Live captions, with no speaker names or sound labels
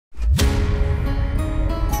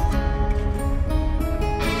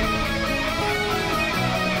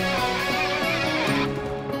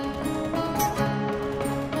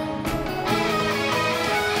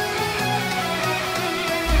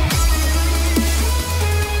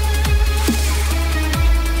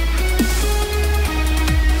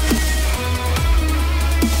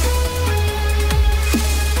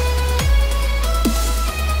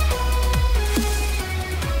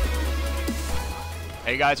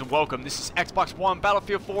guys, and welcome. This is Xbox One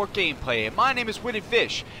Battlefield 4 gameplay, and my name is Witted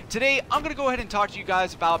Fish. Today, I'm going to go ahead and talk to you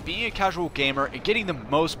guys about being a casual gamer and getting the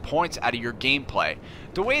most points out of your gameplay.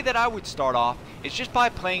 The way that I would start off is just by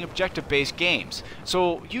playing objective-based games.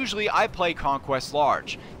 So, usually I play Conquest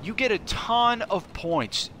Large. You get a ton of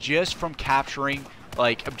points just from capturing,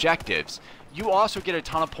 objectives. You also get a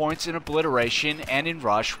ton of points in Obliteration and in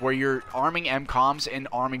Rush, where you're arming MCOMs and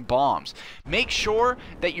arming bombs. Make sure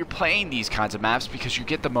that you're playing these kinds of maps because you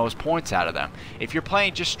get the most points out of them. If you're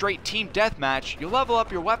playing just straight team deathmatch, you'll level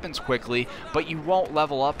up your weapons quickly, but you won't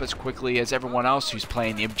level up as quickly as everyone else who's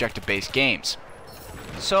playing the objective-based games.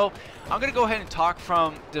 So, I'm going to go ahead and talk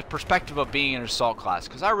from the perspective of being an assault class,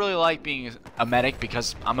 because I really like being a medic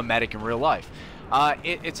because I'm a medic in real life.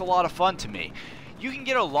 It's a lot of fun to me. You can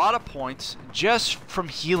get a lot of points just from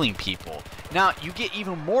healing people. Now, you get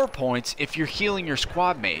even more points if you're healing your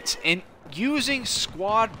squad mates. And using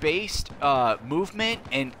squad-based movement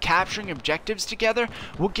and capturing objectives together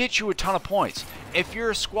will get you a ton of points. If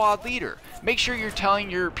you're a squad leader, make sure you're telling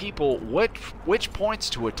your people which points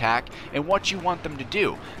to attack and what you want them to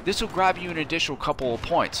do. This will grab you an additional couple of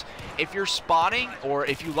points. If you're spotting, or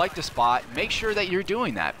if you like to spot, make sure that you're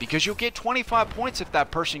doing that, because you'll get 25 points if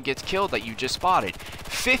that person gets killed that you just spotted,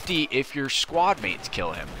 50 if your squad mates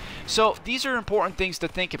kill him. So these are important things to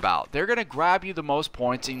think about. They're going to grab you the most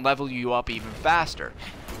points and level you up even faster.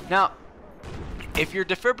 Now, if you're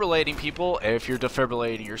defibrillating people, if you're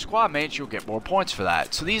defibrillating your squad mates, you'll get more points for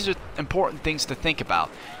that. So these are important things to think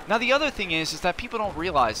about. Now, the other thing is that people don't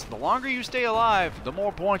realize the longer you stay alive, the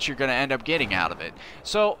more points you're going to end up getting out of it.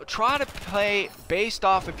 So try to play based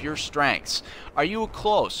off of your strengths. Are you a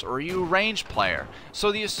close or are you a ranged player?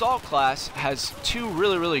 So the assault class has two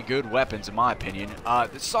really good weapons in my opinion.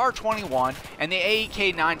 The SAR-21 and the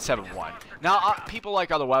AEK-971. Now, people like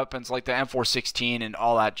other weapons like the M416 and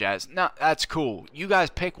all that jazz. Now, that's cool. You guys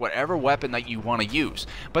pick whatever weapon that you want to use.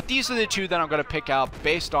 But these are the two that I'm going to pick out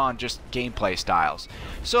based on just gameplay styles.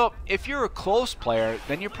 So, if you're a close player,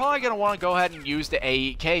 then you're probably going to want to go ahead and use the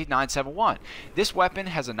AEK-971. This weapon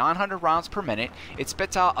has a 900 rounds per minute. It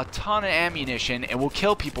spits out a ton of ammunition and will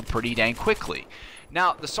kill people pretty dang quickly.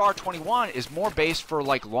 Now, the SAR-21 is more based for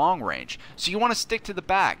long range. So you want to stick to the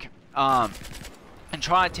back. And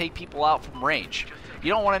try and take people out from range. You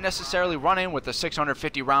don't want to necessarily run in with a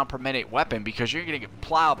 650 round per minute weapon, because you're going to get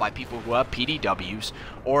plowed by people who have PDWs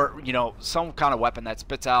or, some kind of weapon that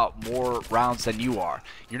spits out more rounds than you are.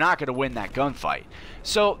 You're not going to win that gunfight.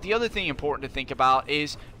 So the other thing important to think about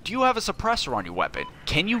is, do you have a suppressor on your weapon?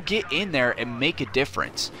 Can you get in there and make a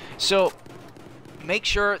difference? So make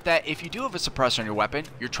sure that if you do have a suppressor on your weapon,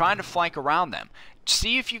 you're trying to flank around them.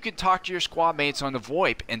 See if you can talk to your squad mates on the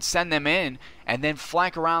VoIP and send them in and then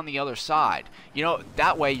flank around the other side.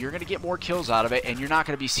 That way you're going to get more kills out of it and you're not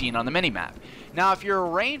going to be seen on the minimap. Now, if you're a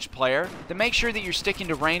ranged player, then make sure that you're sticking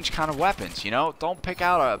to ranged kind of weapons. Don't pick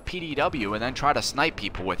out a PDW and then try to snipe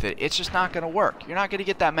people with it. It's just not going to work. You're not going to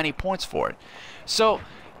get that many points for it. So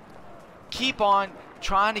keep on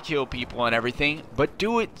trying to kill people and everything, but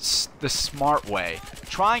do it the smart way.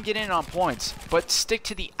 Try and get in on points, but stick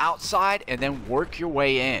to the outside and then work your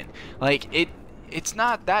way in. It's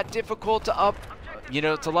not that difficult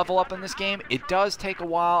to level up in this game. It does take a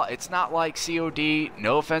while. It's not like COD.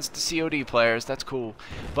 No offense to COD players, that's cool.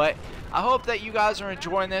 But I hope that you guys are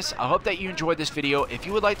enjoying this. I hope that you enjoyed this video. If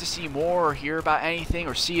you would like to see more or hear about anything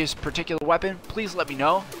or see a particular weapon, please let me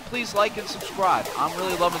know. Please like and subscribe. I'm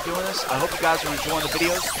really loving doing this. I hope you guys are enjoying the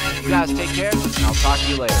videos. You guys take care, and I'll talk to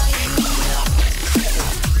you later.